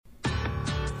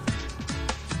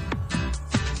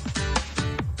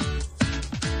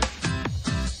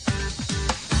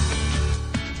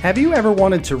Have you ever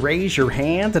wanted to raise your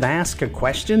hand and ask a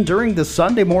question during the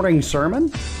Sunday morning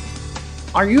sermon?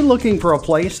 Are you looking for a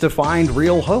place to find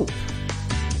real hope?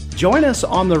 Join us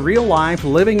on the Real Life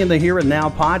Living in the Here and Now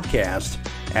podcast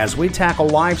as we tackle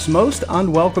life's most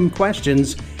unwelcome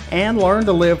questions and learn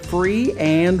to live free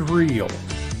and real.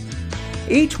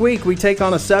 Each week we take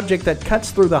on a subject that cuts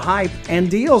through the hype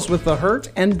and deals with the hurt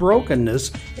and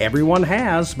brokenness everyone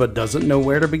has but doesn't know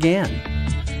where to begin.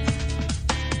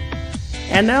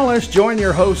 And now let's join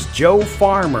your host, Joe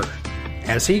Farmer,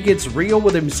 as he gets real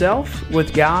with himself,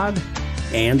 with God,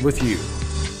 and with you.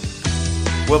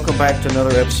 Welcome back to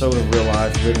another episode of Real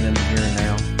Life Living in the Here and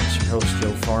Now. It's your host,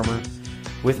 Joe Farmer.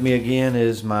 With me again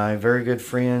is my very good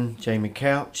friend, Jamie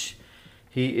Couch.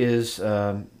 He is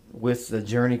with the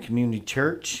Journey Community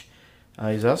Church.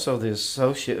 He's also the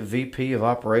Associate VP of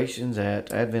Operations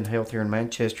at Advent Health here in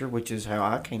Manchester, which is how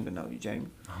I came to know you, Jamie.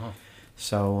 Uh-huh.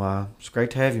 So it's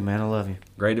great to have you, man. I love you.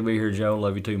 Great to be here, Joe.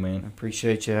 Love you too, man. I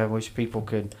appreciate you. I wish people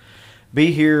could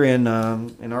be here in our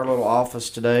little office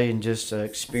today and just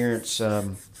experience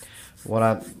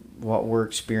what we're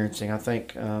experiencing. I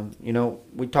think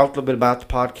we talked a little bit about the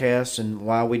podcast and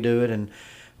why we do it and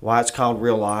why it's called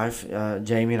Real Life,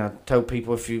 Jamie. And I told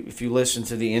people if you listen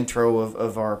to the intro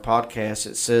of our podcast,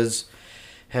 it says,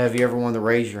 "Have you ever wanted to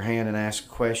raise your hand and ask a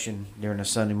question during a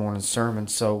Sunday morning sermon?"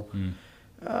 So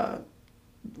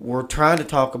we're trying to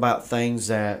talk about things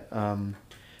that that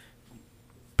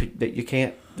you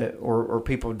can't, or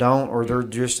people don't, or there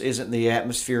just isn't the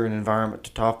atmosphere and environment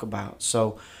to talk about.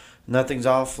 So nothing's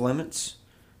off limits.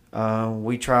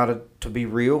 We try to be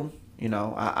real.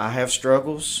 I have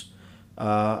struggles.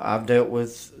 I've dealt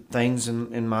with things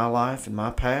in my life, in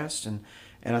my past, and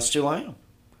I still am.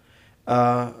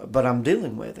 But I'm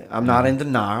dealing with it. I'm not in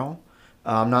denial.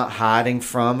 I'm not hiding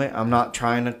from it. I'm not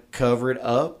trying to cover it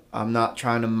up. I'm not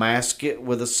trying to mask it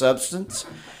with a substance.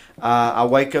 I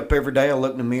wake up every day. I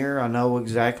look in the mirror. I know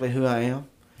exactly who I am.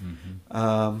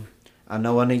 Mm-hmm. I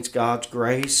know I need God's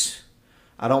grace.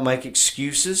 I don't make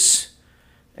excuses.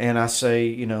 And I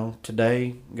say,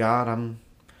 today, God, I'm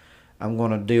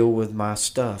going to deal with my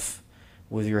stuff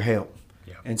with your help.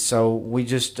 Yeah. And so we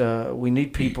just we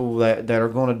need people that are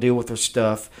going to deal with their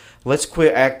stuff. Let's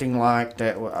quit acting like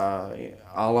that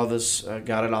all of us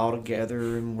got it all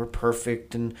together and we're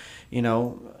perfect. And when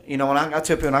I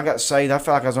tell people when I got saved, I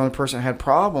felt like I was the only person that had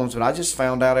problems, but I just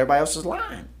found out everybody else is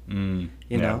lying. You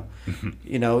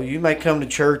may come to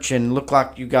church and look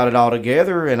like you got it all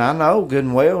together, and I know good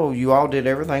and well you all did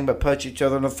everything but punch each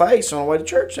other in the face on the way to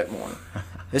church that morning.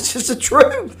 It's just the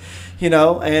truth,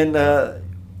 and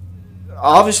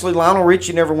obviously Lionel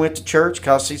Richie never went to church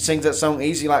because he sings that song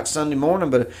Easy Like Sunday Morning,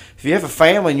 but if you have a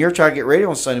family and you're trying to get ready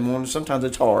on Sunday morning, sometimes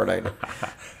it's hard, ain't it?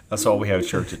 That's why we have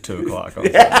church at 2 o'clock.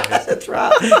 Yeah, that's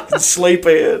right. Sleep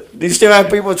in. Do you still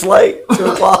have people it's late, 2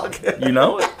 o'clock? You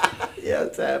know it. Yeah,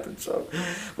 it's happened. So,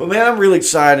 well, man, I'm really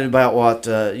excited about what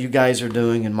you guys are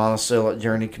doing in Monticello at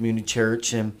Journey Community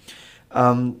Church, and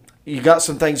you got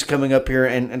some things coming up here.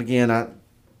 And again,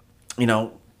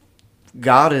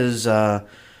 God is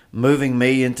moving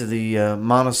me into the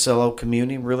Monticello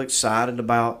community. I'm really excited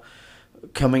about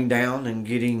coming down and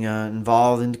getting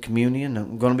involved in the community, and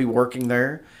I'm going to be working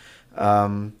there.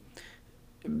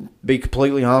 Be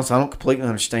completely honest, I don't completely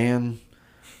understand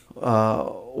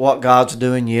what God's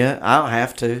doing yet. I don't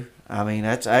have to. I mean,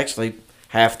 that's actually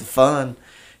half the fun.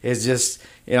 It's just,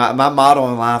 my motto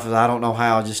in life is I don't know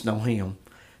how, I just know Him.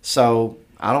 So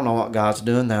I don't know what God's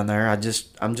doing down there. I'm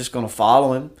just going to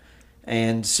follow Him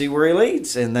and see where He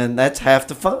leads, and then that's half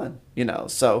the fun,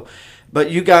 So, but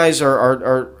you guys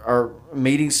are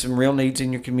meeting some real needs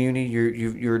in your community.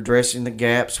 You're addressing the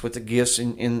gaps with the gifts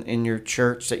in your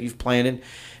church that you've planted,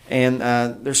 and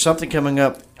there's something coming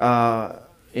up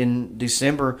in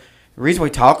December. The reason we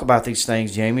talk about these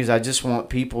things, Jamie, is I just want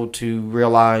people to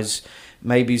realize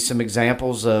maybe some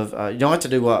examples of you don't have to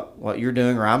do what you're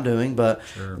doing or I'm doing, but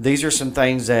sure, these are some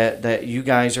things that you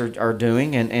guys are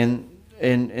doing, and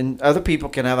other people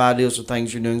can have ideas of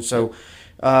things you're doing. So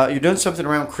you're doing something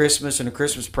around Christmas and a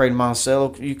Christmas parade in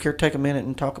Monticello. You care to take a minute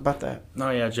and talk about that? No,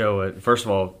 yeah, Joe. First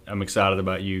of all, I'm excited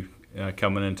about you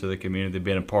coming into the community,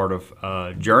 being a part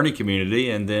of Journey community,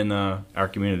 and then our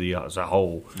community as a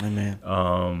whole. Amen.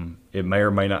 It may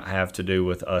or may not have to do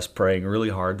with us praying really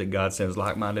hard that God sends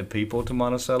like-minded people to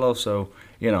Monticello. So,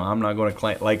 I'm not going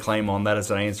to lay claim on that as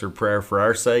an answered prayer for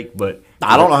our sake, but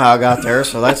I don't know how I got there,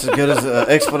 so that's as good as an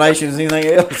explanation as anything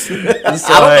else. So, I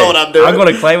don't know what I'm doing. I'm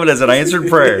going to claim it as an answered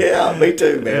prayer. Yeah, me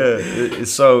too, man. Yeah.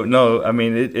 So, no, I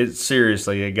mean, it's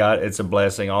seriously, it's a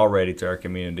blessing already to our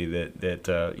community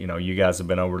that you guys have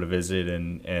been over to visit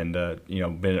and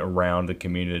been around the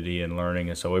community and learning,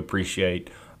 and so we appreciate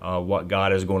what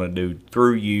God is going to do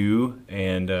through you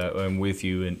and with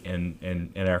you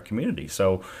in our community.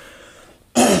 So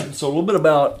a little bit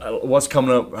about what's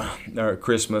coming up at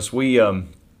Christmas. We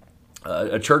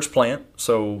a church plant,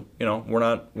 so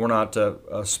we're not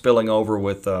spilling over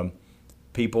with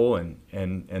people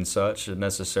and such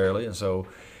necessarily. And so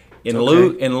in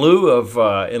lieu of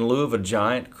a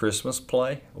giant Christmas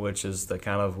play, which is the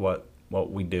kind of what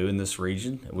we do in this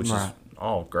region, which is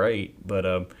all great,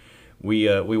 but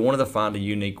we wanted to find a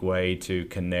unique way to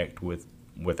connect with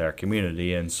our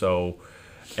community. And so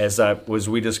as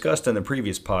we discussed in the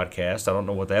previous podcast, I don't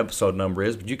know what the episode number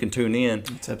is, but you can tune in.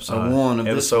 It's episode 1 of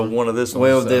this one. Episode 1 of this one.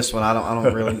 Well, this one, I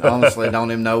don't really, honestly,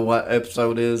 don't even know what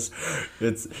episode is.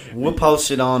 We'll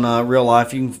post it on Real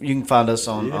Life. You can find us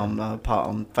on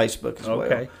Facebook as well.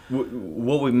 Okay.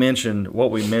 What we mentioned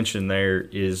there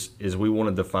is we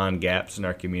wanted to find gaps in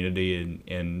our community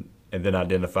and then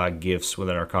identify gifts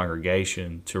within our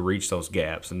congregation to reach those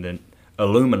gaps, and then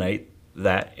illuminate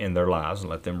that in their lives and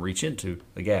let them reach into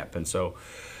the gap. And so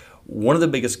one of the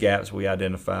biggest gaps we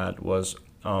identified was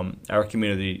our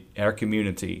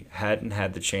community hadn't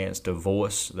had the chance to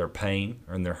voice their pain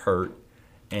and their hurt,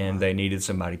 and they needed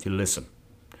somebody to listen.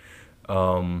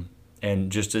 And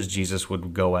just as Jesus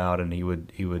would go out and he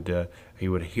would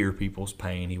hear people's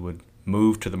pain, he would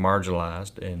move to the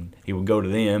marginalized, and he would go to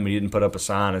them. He didn't put up a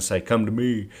sign and say, "Come to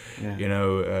me."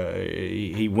 Yeah.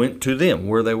 He went to them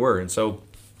where they were. And so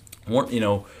one of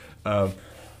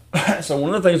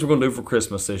the things we're going to do for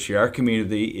Christmas this year, our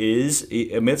community is,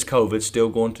 amidst COVID, still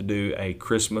going to do a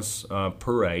Christmas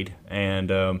parade.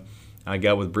 And I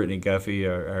got with Brittany Guffey,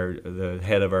 the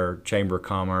head of our Chamber of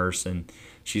Commerce, and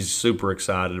she's super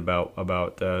excited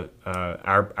about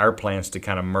our plans to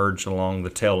kind of merge along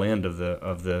the tail end of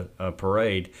the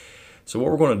parade. So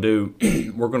what we're going to do,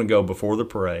 we're going to go before the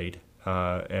parade,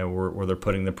 and where they're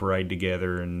putting the parade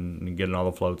together and getting all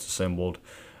the floats assembled.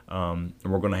 And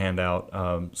we're going to hand out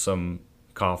some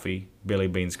coffee, Billy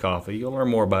Beans coffee. You'll learn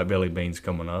more about Billy Beans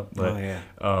coming up. But,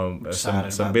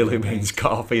 some Billy Beans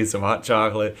coffee and some hot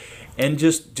chocolate, and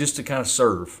just to kind of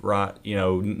serve, right?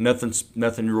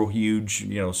 Nothing real huge,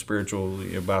 spiritual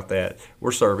about that.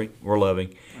 We're serving, we're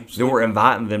loving. Absolutely. Then we're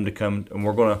inviting them to come,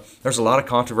 and there's a lot of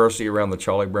controversy around the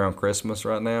Charlie Brown Christmas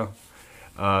right now.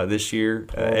 This year,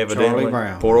 evidently,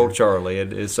 poor old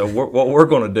Charlie. So what we're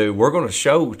going to do, we're going to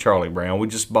show Charlie Brown. We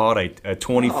just bought a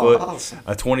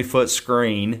 20-foot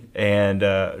screen and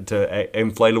to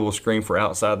inflatable screen for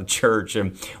outside the church,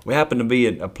 and we happen to be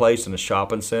at a place in a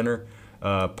shopping center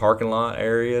parking lot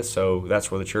area, so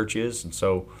that's where the church is, and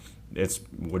so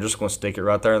we're just going to stick it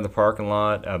right there in the parking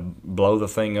lot, blow the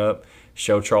thing up,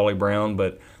 show Charlie Brown.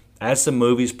 But as the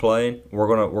movie's playing, we're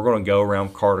gonna go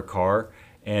around car to car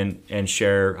and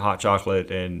share hot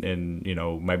chocolate and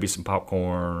maybe some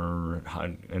popcorn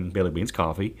and Billy Beans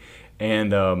coffee, and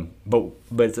but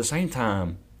at the same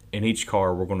time, in each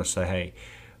car we're going to say, hey,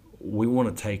 we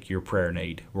want to take your prayer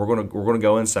need. We're going to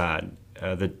go inside.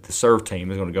 The serve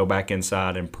team is going to go back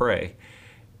inside and pray.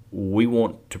 We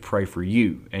want to pray for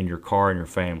you and your car and your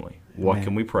family. What Amen.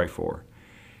 Can we pray for?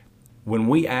 When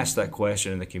we ask that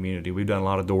question in the community, we've done a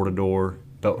lot of door to door,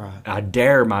 but right. I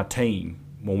dare my team.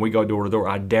 When we go door to door,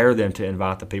 I dare them to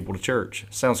invite the people to church.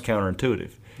 Sounds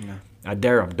counterintuitive. Yeah. I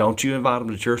dare them. Don't you invite them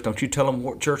to church. Don't you tell them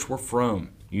what church we're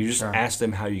from. You just ask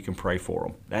them how you can pray for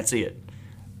them. That's it.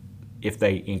 If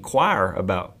they inquire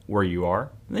about where you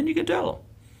are, then you can tell them.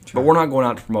 Sure. But we're not going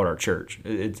out to promote our church.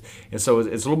 So it's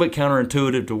a little bit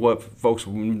counterintuitive to what folks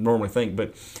normally think.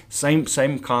 But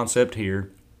same concept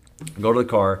here. Go to the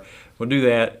car. We'll do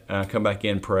that. Come back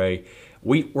in, pray.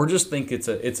 We're just think it's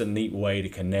a neat way to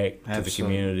connect Absolutely. To the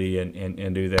community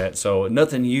and do that. So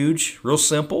nothing huge, real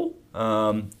simple,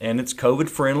 and it's COVID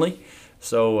friendly.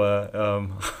 So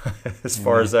as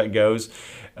far as that goes,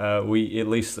 we at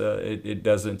least it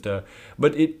doesn't. But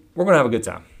we're gonna have a good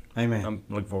time. Amen. I'm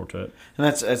looking forward to it. And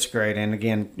that's great. And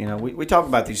again, we talk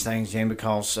about these things, Jan,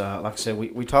 because like I said,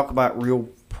 we talk about real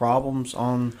problems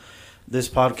on this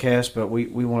podcast, but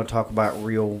we want to talk about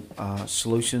real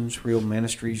solutions, real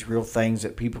ministries, real things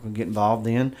that people can get involved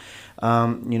in.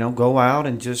 Go out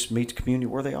and just meet the community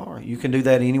where they are. You can do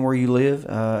that anywhere you live.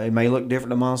 It may look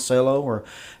different in Monticello or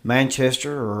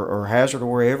Manchester or Hazard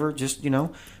or wherever. Just,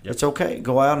 It's okay.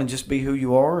 Go out and just be who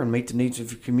you are and meet the needs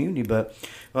of your community. But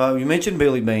you mentioned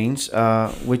Billy Beans,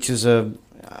 which is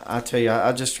I tell you,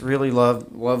 I just really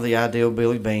love the idea of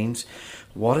Billy Beans.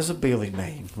 What is a Billy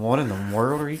Bean? What in the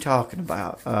world are you talking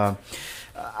about? Tell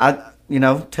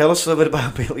us a little bit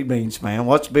about Billy Beans, man.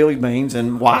 What's Billy Beans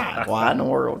and why? Why in the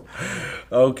world?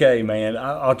 Okay, man.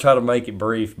 I'll try to make it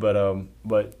brief, but I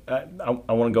want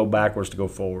to go backwards to go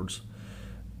forwards.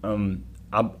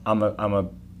 I'm a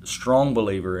strong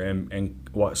believer in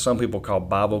what some people call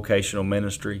bivocational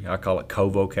ministry. I call it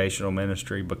co-vocational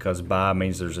ministry because bi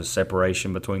means there's a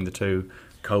separation between the two.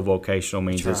 Co-vocational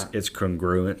means it's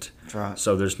congruent. That's right.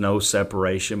 So there's no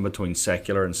separation between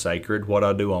secular and sacred. What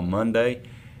I do on Monday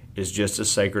is just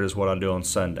as sacred as what I do on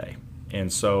Sunday.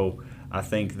 And so I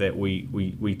think that we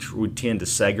tend to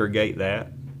segregate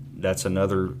that. That's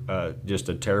another just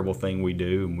a terrible thing we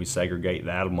do, and we segregate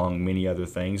that among many other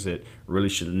things that really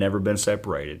should have never been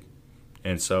separated.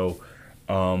 And so,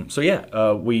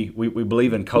 we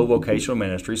believe in co-vocational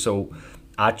ministry. So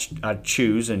I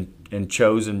choose and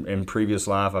chose in previous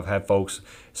life. I've had folks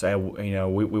say,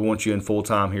 we want you in full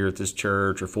time here at this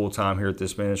church or full time here at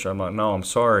this ministry. I'm like, no, I'm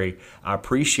sorry. I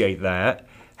appreciate that.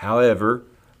 However,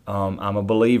 I'm a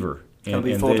believer. Gotta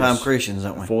be full-time Christians,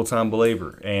 don't we? Full-time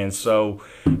believer. And so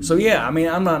yeah, I mean,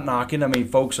 I'm not knocking. I mean,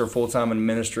 folks are full-time in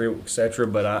ministry, etc.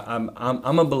 But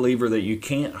I'm a believer that you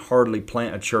can't hardly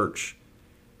plant a church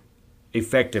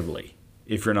effectively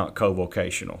if you're not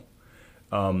co-vocational.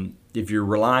 If you're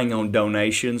relying on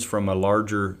donations from a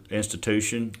larger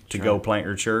institution to go plant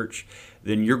your church,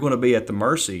 then you're going to be at the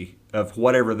mercy of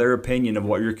whatever their opinion of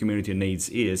what your community needs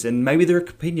is. And maybe their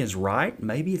opinion is right,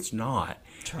 maybe it's not.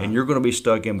 And you're going to be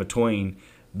stuck in between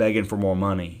begging for more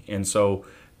money. And so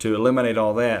to eliminate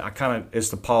all that, it's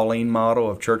the Pauline model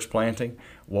of church planting.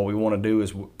 What we want to do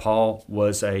is, Paul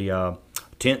was a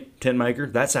tent maker.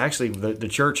 That's actually the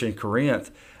church in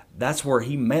Corinth. That's where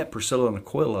he met Priscilla and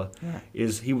Aquila. Yeah.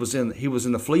 He was in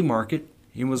the flea market.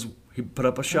 He put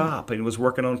up a shop and he was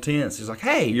working on tents. He's like,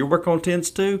 hey, you're working on tents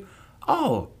too?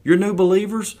 Oh, you're new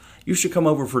believers? You should come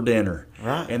over for dinner.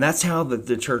 Right. And that's how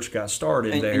the church got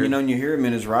started there. And you hear him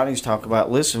in his writings talk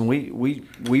about, listen,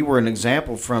 we were an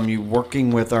example from you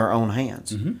working with our own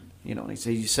hands. Mm-hmm. And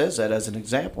he says that as an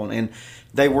example. And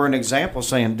they were an example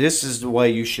saying, this is the way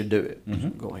you should do it.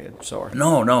 Mm-hmm. Go ahead. Sorry.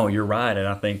 No, you're right. And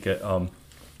I think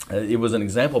it was an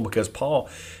example because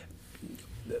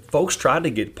folks tried to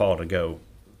get Paul to go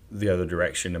the other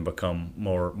direction and become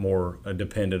more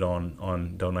dependent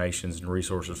on donations and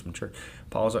resources from church.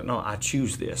 Paul's like, no, I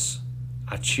choose this.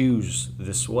 I choose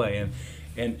this way.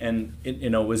 And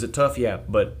is it tough? Yeah,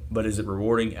 but is it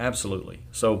rewarding? Absolutely.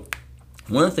 So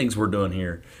one of the things we're doing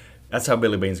here, that's how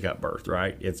Billy Beans got birthed,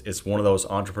 right? It's one of those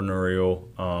entrepreneurial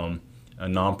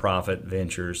nonprofit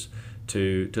ventures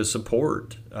to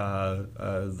support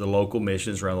the local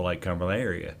missions around the Lake Cumberland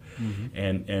area.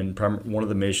 Mm-hmm. And one of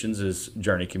the missions is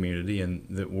Journey Community, and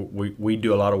we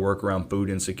do a lot of work around food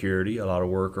insecurity, a lot of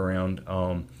work around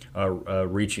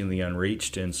reaching the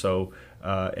unreached, and so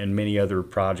and many other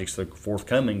projects that are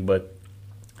forthcoming. But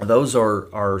those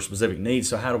are our specific needs.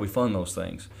 So how do we fund those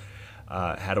things?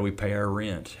 How do we pay our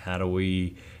rent? How do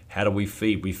we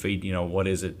feed? We feed, what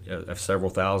is it, several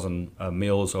thousand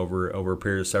meals over a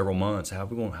period of several months. How are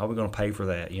we going to pay for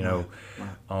that?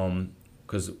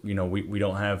 Because we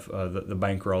don't have the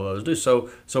bankroll others do.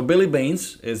 So Billy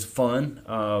Beans is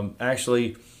fun.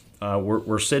 Actually,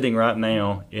 we're sitting right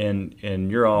now in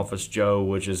your office, Joe,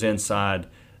 which is inside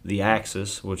the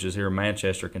Axis, which is here in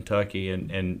Manchester, Kentucky,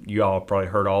 and you all probably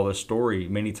heard all this story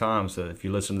many times. If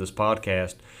you listen to this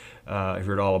podcast, you've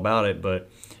heard all about it. But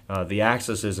the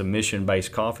Axis is a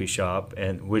mission-based coffee shop,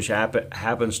 and which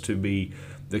happens to be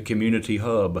the community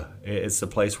hub. It's the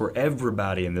place where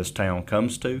everybody in this town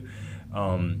comes to,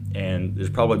 and there's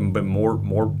probably been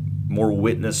more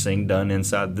witnessing done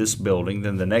inside this building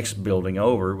than the next building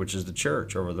over, which is the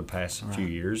church, over the past few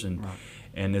years,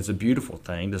 and it's a beautiful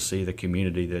thing to see the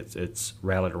community that's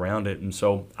rallied around it. And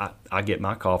so I get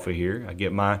my coffee here. I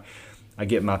get my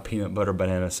peanut butter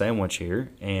banana sandwich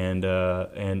here, and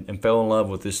fell in love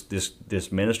with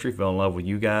this ministry. Fell in love with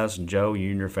you guys and Joe,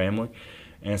 you and your family,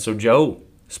 and so Joe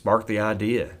sparked the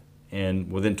idea,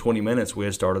 and within 20 minutes we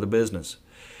had started the business.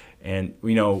 And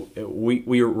we're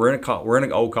in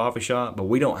an old coffee shop, but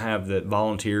we don't have the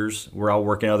volunteers. We're all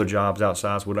working other jobs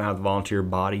outside, so we don't have the volunteer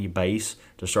body base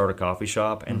to start a coffee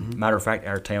shop. And matter of fact,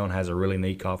 our town has a really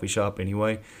neat coffee shop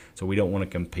anyway, so we don't want to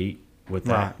compete with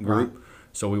that group. Right.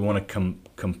 So we want to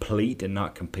complete and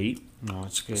not compete. No,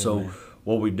 that's good. So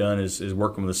what we've done is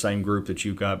working with the same group that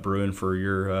you've got brewing for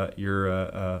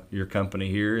your company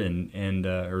here and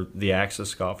or the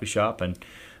Axis Coffee Shop, and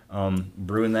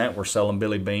brewing that. We're selling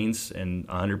Billy Beans, and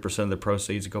 100% of the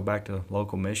proceeds go back to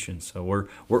local missions. So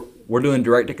we're doing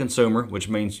direct to consumer, which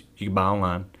means you can buy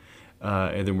online,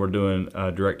 and then we're doing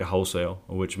direct to wholesale,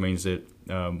 which means that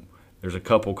there's a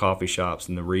couple coffee shops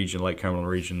in the region, Lake Cumberland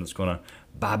region, that's going to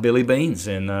buy Billy Beans,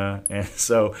 and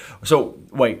so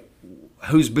wait,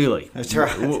 who's Billy? That's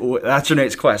right. That's your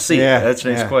next question. See, that's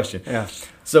your next question. Yeah.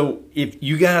 So if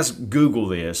you guys Google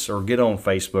this or get on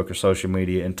Facebook or social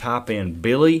media and type in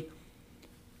Billy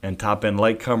and type in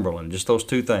Lake Cumberland, just those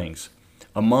two things,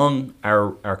 among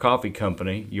our coffee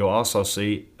company, you'll also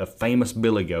see a famous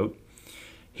Billy goat.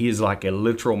 He is like a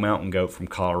literal mountain goat from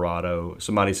Colorado.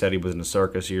 Somebody said he was in the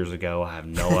circus years ago. I have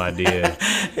no idea.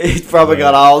 He's probably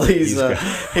got all these.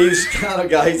 He's kind of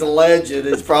got. He's a legend.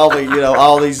 It's probably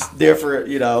all these different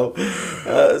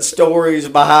stories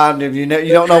behind him. You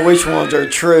don't know which ones are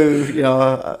true.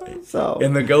 So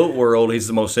in the goat world, he's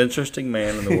the most interesting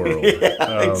man in the world.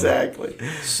 Yeah, exactly.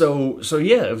 So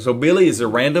Billy is a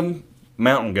random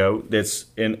mountain goat that's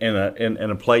in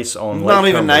a place on Lake not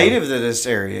even Cumberland. native to this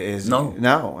area, is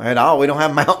no at all. We don't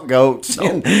have mountain goats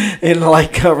in the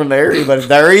Lake Cumberland area, but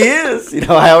there he is.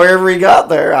 However he got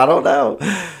there, I don't know.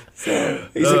 So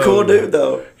he's a cool dude,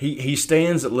 though. He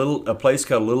stands at a place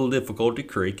called Little Difficulty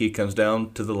Creek. He comes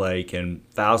down to the lake, and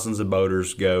thousands of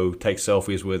boaters go take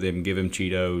selfies with him, give him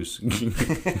Cheetos,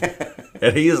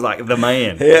 and he is like the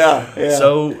man. Yeah.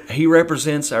 So he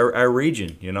represents our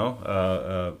region.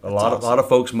 A lot of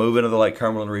folks move into the Lake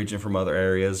Cumberland region from other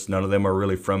areas. None of them are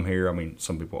really from here. I mean,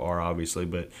 some people are obviously,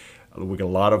 but we get a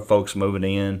lot of folks moving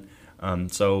in.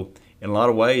 So in a lot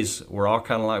of ways, we're all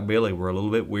kind of like Billy. We're a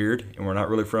little bit weird, and we're not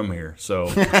really from here. So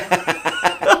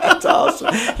that's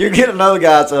awesome. You're getting another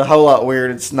guy that's a whole lot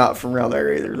weird. It's not from around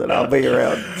there either that I'll be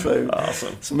around. So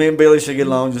awesome. So me and Billy should get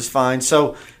along just fine.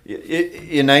 So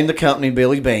you named the company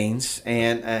Billy Beans,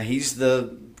 and he's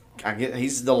the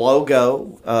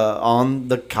logo on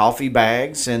the coffee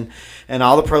bags and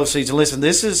all the proceeds. And listen,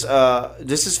 this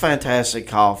is fantastic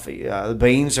coffee. The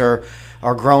beans are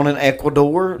grown in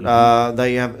Ecuador. Mm-hmm.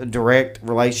 They have a direct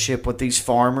relationship with these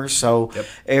farmers. So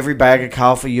every bag of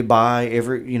coffee you buy,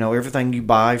 everything you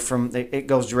buy from it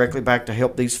goes directly back to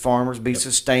help these farmers be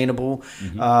sustainable.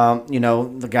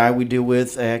 Mm-hmm. The guy we deal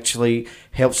with actually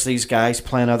helps these guys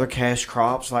plant other cash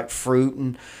crops like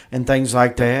fruit and things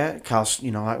like that. Because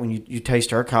like when you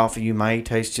taste our coffee, you may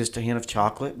taste just a hint of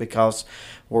chocolate because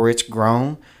where it's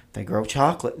grown, they grow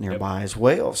chocolate nearby as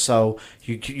well. So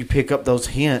you pick up those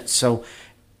hints. So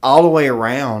all the way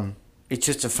around, it's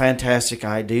just a fantastic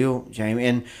idea, Jamie.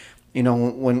 And,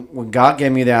 when God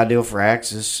gave me the idea for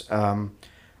Axis,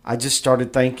 I just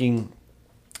started thinking,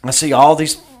 I see all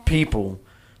these people,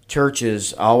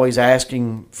 churches, always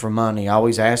asking for money,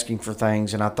 always asking for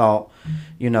things. And I thought,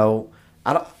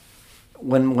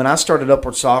 when I started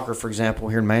Upward Soccer, for example,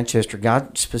 here in Manchester,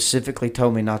 God specifically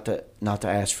told me not to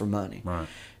ask for money. Right.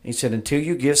 He said, until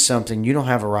you give something, you don't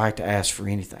have a right to ask for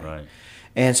anything. Right.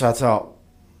 And so I thought,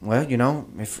 well,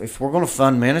 if we're going to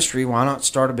fund ministry, why not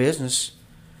start a business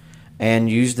and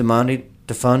use the money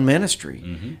to fund ministry?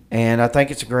 Mm-hmm. And I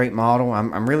think it's a great model.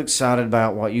 I'm really excited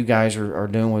about what you guys are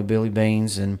doing with Billy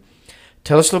Beans. And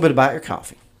tell us a little bit about your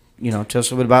coffee. Tell us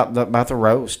a little bit about the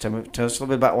roast. Tell us a little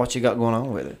bit about what you got going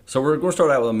on with it. So we're going to start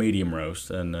out with a medium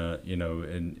roast, and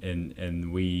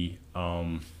we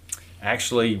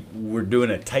actually we're doing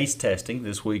a taste testing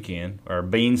this weekend. Our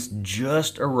beans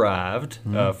just arrived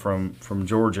from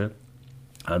Georgia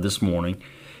this morning,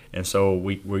 and so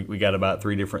we got about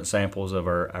 3 different samples of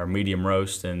our medium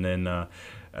roast, and then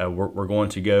we're going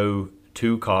to go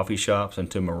to coffee shops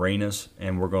and to marinas,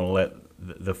 and we're going to let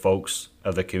the folks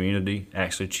of the community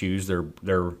actually choose their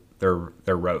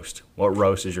roast. What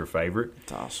roast is your favorite?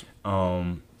 That's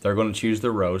awesome. They're going to choose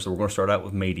their roast. So we're going to start out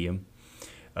with medium.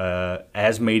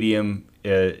 As medium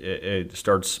it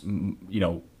starts,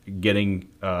 getting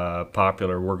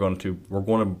popular, we're going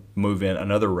to move in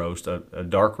another roast, a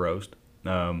dark roast.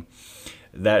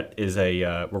 That is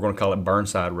we're going to call it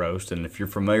Burnside roast. And if you're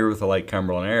familiar with the Lake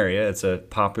Cumberland area, it's a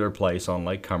popular place on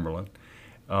Lake Cumberland.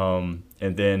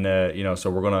 And then,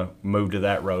 so we're going to move to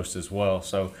that roast as well.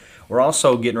 So we're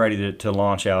also getting ready to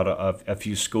launch out a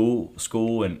few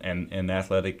school and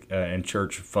athletic and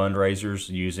church fundraisers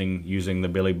using the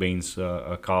Billy Beans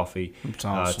coffee. That's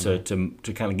awesome.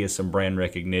 To kind of get some brand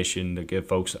recognition, to get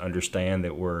folks to understand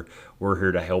that we're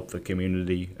here to help the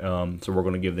community. So we're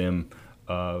going to give them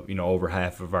over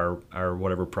half of our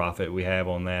whatever profit we have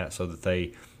on that, so that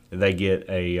they get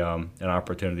an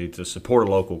opportunity to support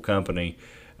a local company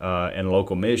and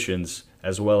local missions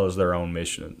as well as their own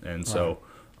mission. And so,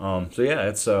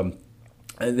 it's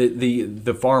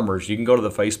the farmers. You can go to the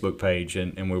Facebook page,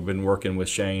 and we've been working with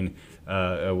Shane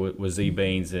with Z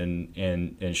Beans,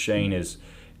 and Shane is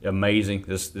amazing.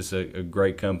 This is a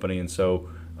great company, and so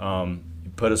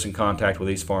put us in contact with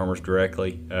these farmers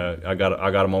directly. I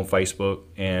got them on Facebook,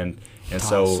 and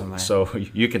Awesome, so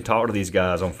you can talk to these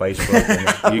guys on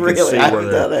Facebook. And you Really? can see I where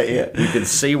haven't done that yet. you can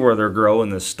see where they're growing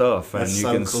this stuff, and That's you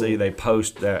so can cool. see they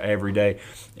post every day.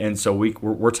 And so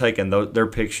we're taking their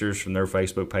pictures from their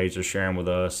Facebook page, they're sharing with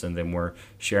us, and then we're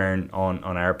sharing on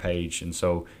our page. And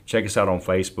so check us out on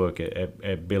Facebook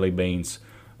at Billy Beans,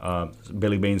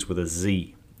 Billy Beans with a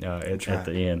Z at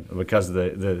the end, because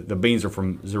the beans are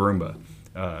from Zarumba,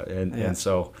 and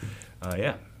so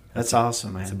yeah. That's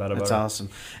awesome, man. about That's it. awesome.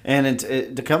 And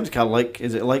the company's called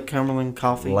Lake Cumberland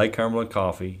Coffee? Lake Cumberland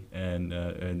Coffee,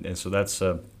 and so that's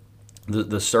the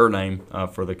surname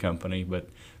for the company, but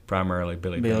primarily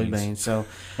Billy Beans. So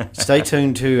stay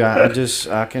tuned too. I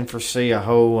can foresee a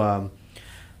whole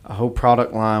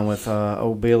product line with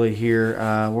old Billy here.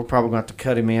 We're probably going to have to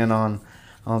cut him in on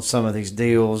some of these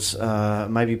deals.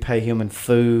 Maybe pay him in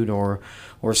food or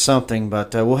something.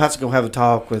 But we'll have to go have a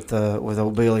talk with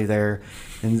old Billy there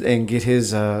and get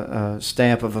his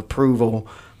stamp of approval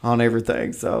on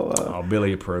everything. So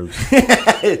Billy approves.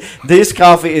 this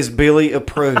coffee is Billy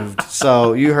approved.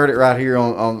 So you heard it right here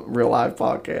on Real Life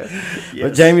Podcast. Yes.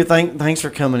 But Jamie, thanks for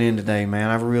coming in today,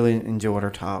 man. I've really enjoyed our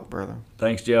talk, brother.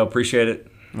 Thanks, Joe. Appreciate it.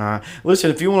 All right.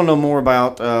 Listen, if you want to know more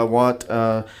about what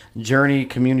Journey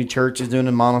Community Church is doing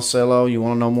in Monticello, you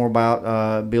want to know more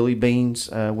about Billy Beans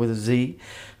with a Z,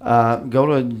 go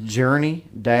to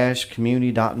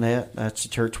journey-community.net. That's the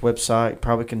church website.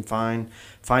 Probably can find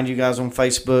you guys on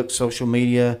Facebook, social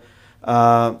media.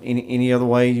 Any other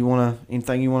way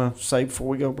anything you want to say before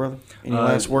we go, brother? Any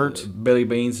last words? Billy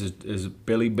Beans is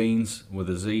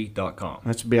billybeans.com.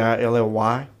 That's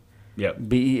BILLY Yep.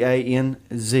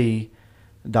 BEANZ.com.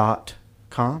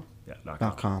 Yeah,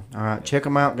 .com. All right, check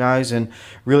them out, guys, and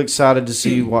really excited to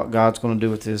see what God's going to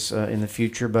do with this in the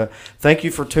future. But thank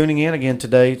you for tuning in again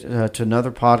today to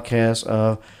another podcast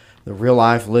of The Real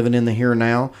Life, Living in the Here and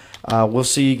Now. We'll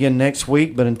see you again next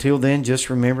week, but until then, just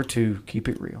remember to keep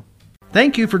it real.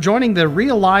 Thank you for joining the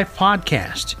Real Life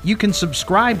Podcast. You can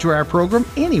subscribe to our program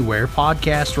anywhere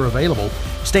podcasts are available.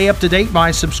 Stay up to date by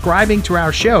subscribing to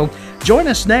our show. Join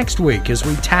us next week as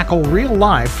we tackle real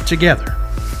life together.